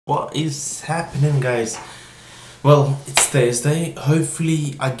What is happening, guys? Well, it's Thursday.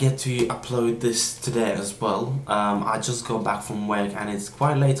 Hopefully I get to upload this today as well. I just got back from work and it's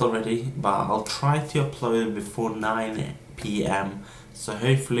quite late already, but I'll try to upload it before 9 p.m. So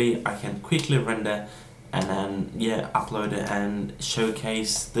hopefully I can quickly render and then upload it and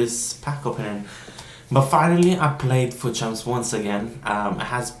showcase this pack opening. But finally I played FUT Champs once again. It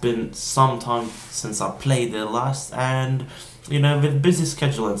has been some time since I played it last, and you know, with busy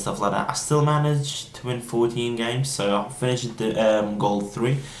schedule and stuff like that, I still managed to win 14 games, so I finished the gold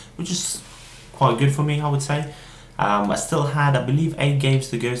 3, which is quite good for me, I would say. I still had, I believe, 8 games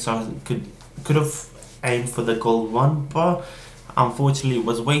to go, so I could have aimed for the gold 1, but unfortunately it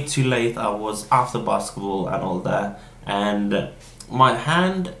was way too late. I was after basketball and all that, and my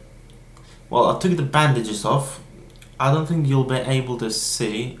hand, well, I took the bandages off. I don't think you'll be able to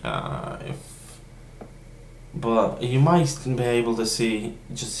see but you might be able to see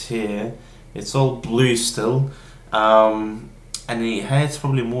just here, it's all blue still, and it hurts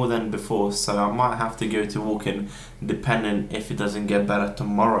probably more than before, so I might have to go to walk-in depending if it doesn't get better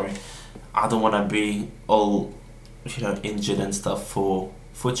tomorrow. I don't want to be all, you know, injured and stuff for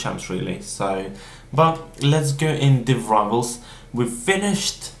FUT Champs really. So, but let's go in Div Rivals. We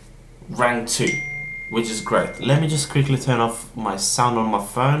finished rank 2, which is great. Let me just quickly turn off my sound on my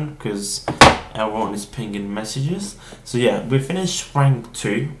phone because everyone is pinging messages. So yeah, we finished rank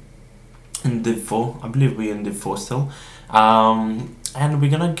 2 in Div 4. I believe we're in Div 4 still. And we're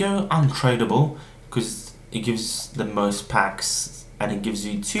gonna go untradeable because it gives the most packs, and it gives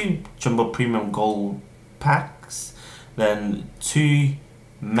you 2 jumbo premium gold packs, then 2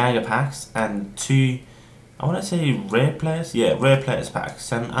 mega packs, and 2, I want to say rare players, yeah, rare players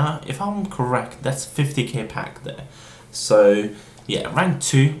packs. And if I'm correct, that's 50k pack there. So yeah, rank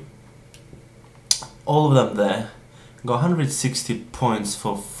 2, all of them there. Got 160 points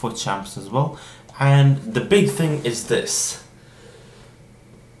for FUT Champs as well. And the big thing is this.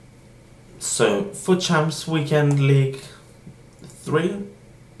 So FUT Champs Weekend League 3,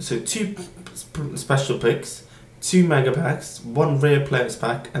 so 2 special picks, 2 mega packs, 1 rare players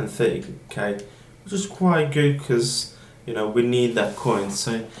pack, and 30k, which is quite good because, you know, we need that coin.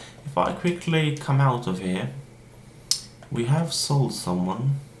 So if I quickly come out of here, we have sold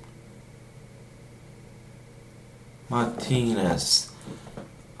someone. Martinez.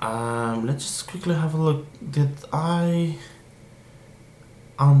 Let's just quickly have a look. Did I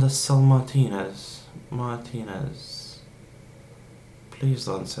undersell Martinez? Martinez. Please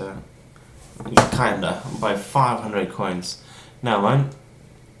don't say. Kinda. By 500 coins. Now, man.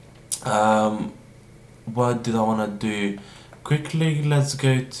 What did I want to do? Quickly, let's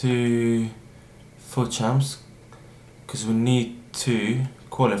go to FUT Champs because we need to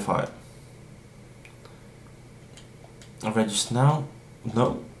qualify. Register now?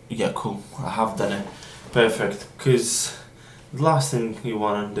 No? Yeah, cool. I have done it. Perfect. Because the last thing you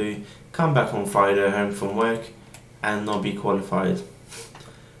want to do, come back on Friday home from work and not be qualified.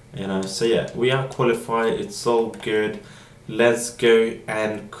 You know, so yeah, we are qualified. It's all good. Let's go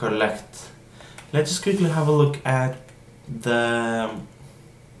and collect. Let's just quickly have a look at the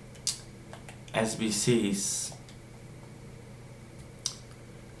SBCs.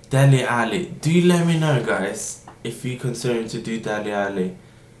 Dele Alli. Do let me know, guys, if you're considering to do Dele Alli.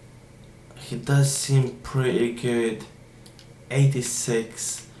 He does seem pretty good.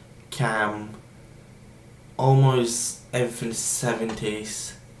 86 cam, almost everything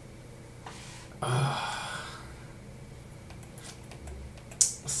 70s.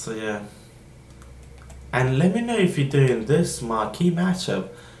 So yeah, and let me know if you're doing this marquee matchup.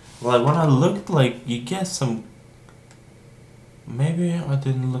 Like when I looked, like you get some. Maybe I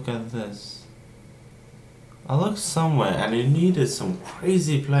didn't look at this. I looked somewhere and it needed some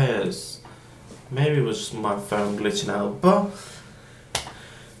crazy players. Maybe it was just my phone glitching out, but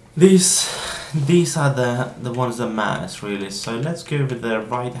these are the ones that matters really. So let's go with the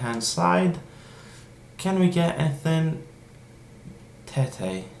right hand side. Can we get anything?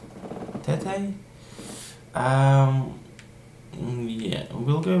 Tete? Yeah,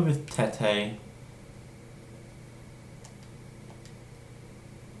 we'll go with Tete.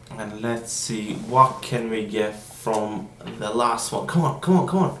 And let's see, what can we get from the last one? Come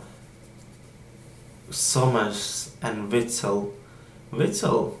on. Summers and Witzel.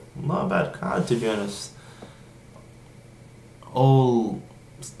 Witzel, not a bad card to be honest. All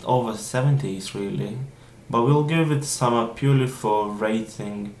over 70s really. But we'll go with Summer purely for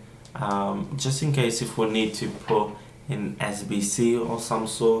rating. Just in case if we need to put in SBC or some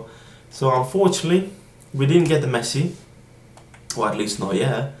sort. So unfortunately, we didn't get the Messi. Or at least not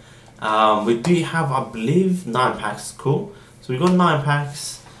yet. We do have, I believe, 9 packs. Cool. So we got 9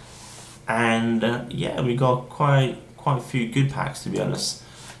 packs. And yeah, we got quite a few good packs, to be honest.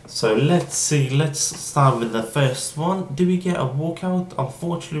 So let's see, let's start with the first one. Did we get a walkout?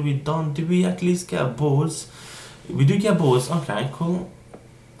 Unfortunately we don't. Did we at least get a boards? We do get boards. Okay, cool.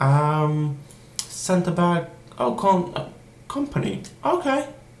 Centre back. Oh, company. Okay,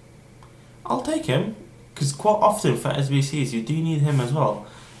 I'll take him, because quite often for SBCs you do need him as well.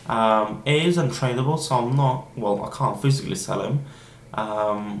 It is untradeable, so I'm not, well, I can't physically sell him.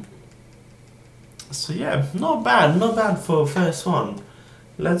 So yeah, not bad for first one.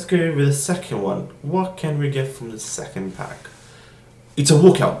 Let's go with the second one. What can we get from the second pack? It's a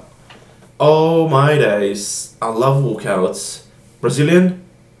walkout. Oh my days, I love walkouts. Brazilian,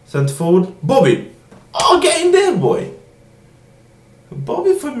 centre forward, Bobby. Oh, get in there, boy.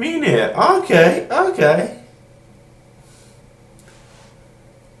 Bobby Firmino. Okay.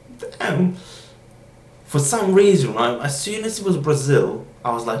 Damn. For some reason, right, as soon as it was Brazil,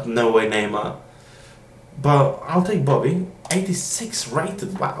 I was like, no way, Neymar. But I'll take Bobby. 86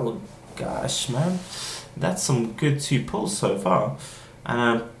 rated. Wow, gosh, man, that's some good 2 pulls so far.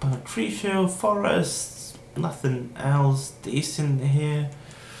 Patricio, Forrest, nothing else decent here.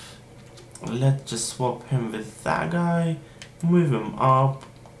 Let's just swap him with that guy. Move him up.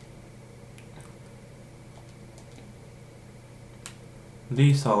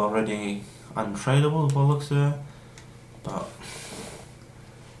 These are already untradeable by looks of it, but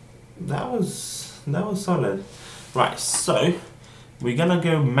that was solid. Right, so we're gonna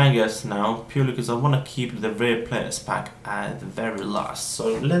go megas now, purely because I want to keep the rare players pack at the very last.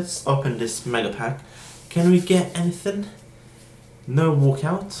 So let's open this mega pack. Can we get anything? No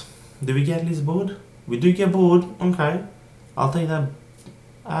walkout. Do we get at least board? We do get board. Okay, I'll take that.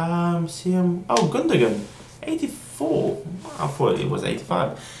 CM. Oh, Gundogan, 84. I thought it was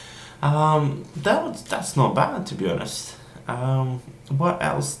 85. That's not bad, to be honest. What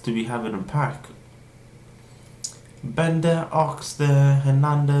else do we have in the pack? Bender, Oxter,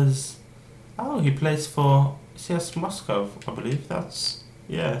 Hernandez. Oh, he plays for CS Moscow, I believe. That's,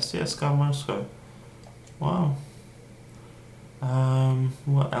 yeah, CSKA Moscow. Wow.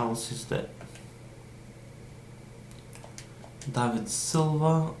 What else is there? David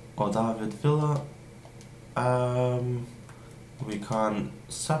Silva or David Villa. We can't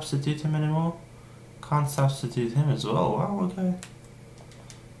substitute him anymore. Can't substitute him as well. Wow, okay.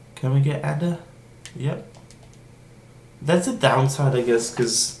 Can we get Ada? Yep. That's a downside, I guess,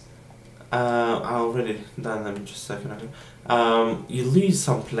 because I already done them just a second ago. You lose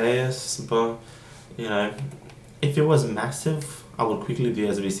some players, but you know, if it was massive, I would quickly do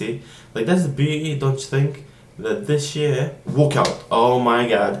SBC. Like, that's the beauty, don't you think? That this year, walkout. Oh my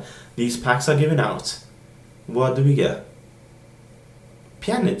god, these packs are giving out. What do we get?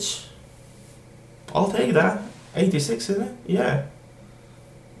 Pjanic. I'll take that. 86, isn't it? Yeah.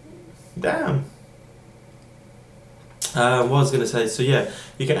 Damn. What I was gonna say, so yeah,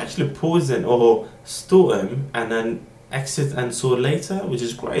 you can actually pause it or store him and then exit and sort later, which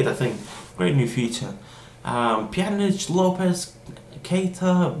is great, I think. Great new feature. Pjanic, Lopez,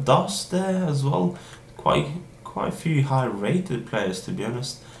 Keita, Doss there as well. Quite a few high rated players, to be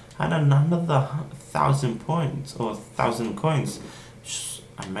honest. And another 1,000 points or 1,000 coins. Which is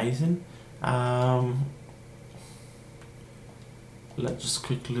amazing. Let's just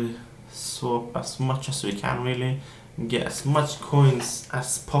quickly swap as much as we can, really. Get as much coins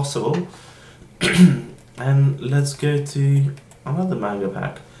as possible. And let's go to another manga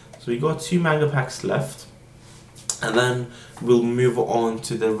pack. So we got 2 manga packs left, and then we'll move on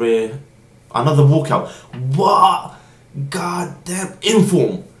to the rare. Another walkout. What? God damn,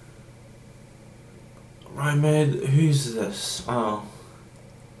 inform. Right, man, who's this? Oh,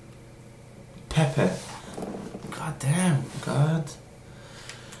 Pepe. God damn, God.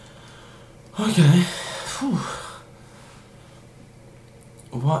 Okay. Whew.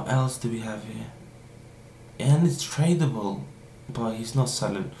 What else do we have here? And it's tradable, but he's not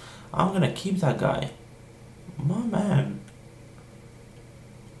selling. I'm gonna keep that guy. My man.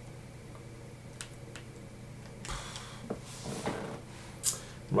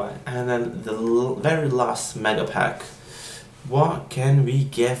 Right, and then the very last mega pack. What can we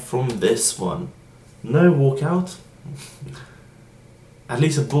get from this one? No walkout. At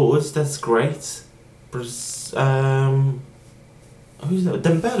least a board, that's great. Who's that?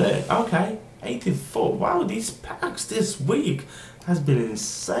 Dembele, okay. 84. Wow, these packs this week has been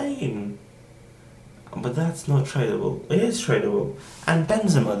insane. But that's not tradable. It is tradable. And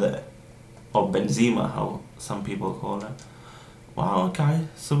Benzema there. Or Benzema, how some people call it. Wow, okay.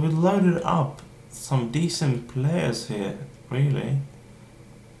 So we loaded up some decent players here, really.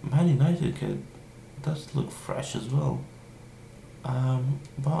 Man United does look fresh as well.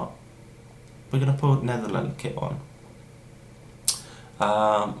 But We're gonna put Netherlands kit on.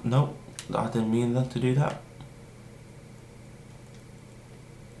 No, I didn't mean that to do that.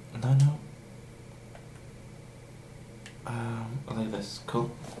 No. Like this,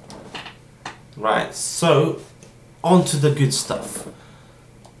 cool. Right, so on to the good stuff.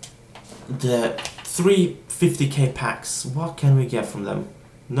 The 350k packs. What can we get from them?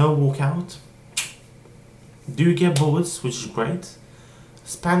 No walkout. Do get boards, which is great.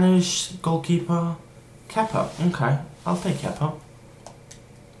 Spanish goalkeeper. Kepa. Okay, I'll take Kepa.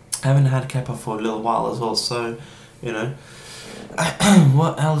 I haven't had Kepa for a little while as well, so you know.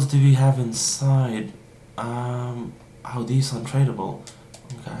 What else do we have inside? Oh, these are untradeable.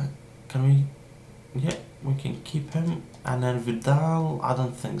 Okay, can we? Yeah, we can keep him. And then Vidal, I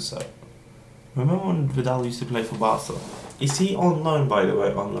don't think so. Remember when Vidal used to play for Barca? Is he on loan, by the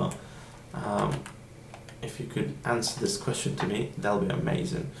way, or not? If you could answer this question to me, that'll be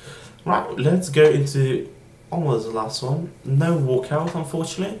amazing. Right, let's go into almost the last one. No walkout,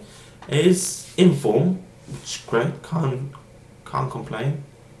 unfortunately. It is in form, which is great. Can't complain.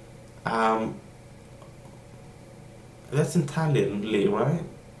 That's Italian league, right?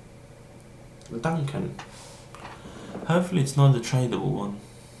 Duncan. Hopefully it's not the tradable one.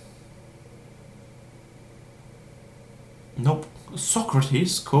 Nope.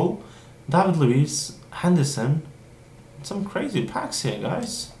 Socrates, cool. David Luiz, Henderson. Some crazy packs here,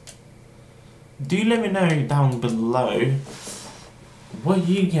 guys. Do let me know down below what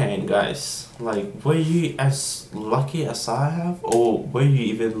you getting, guys. Like, were you as lucky as I have, or were you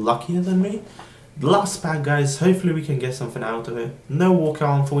even luckier than me? Last pack, guys. Hopefully we can get something out of it. No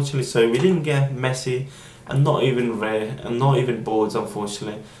walkout, unfortunately, so we didn't get Messi, and not even rare, and not even boards,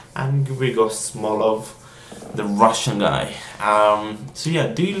 unfortunately. And we got Smolov, the Russian guy. So yeah,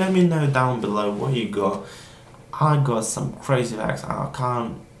 do let me know down below what you got. I got some crazy packs. I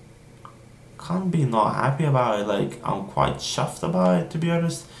can't be not happy about it. Like, I'm quite chuffed about it, to be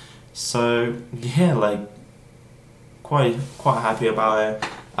honest. So yeah, like quite happy about it.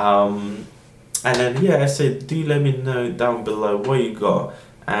 And then yeah, I said, do let me know down below what you got,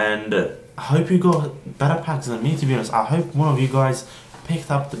 and I hope you got better packs than me, to be honest. I hope one of you guys picked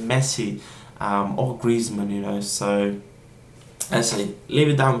up the Messi or Griezmann, you know. So I say, leave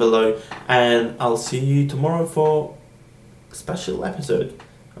it down below, and I'll see you tomorrow for a special episode.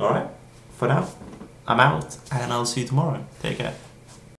 Alright, for now, I'm out, and I'll see you tomorrow. Take care.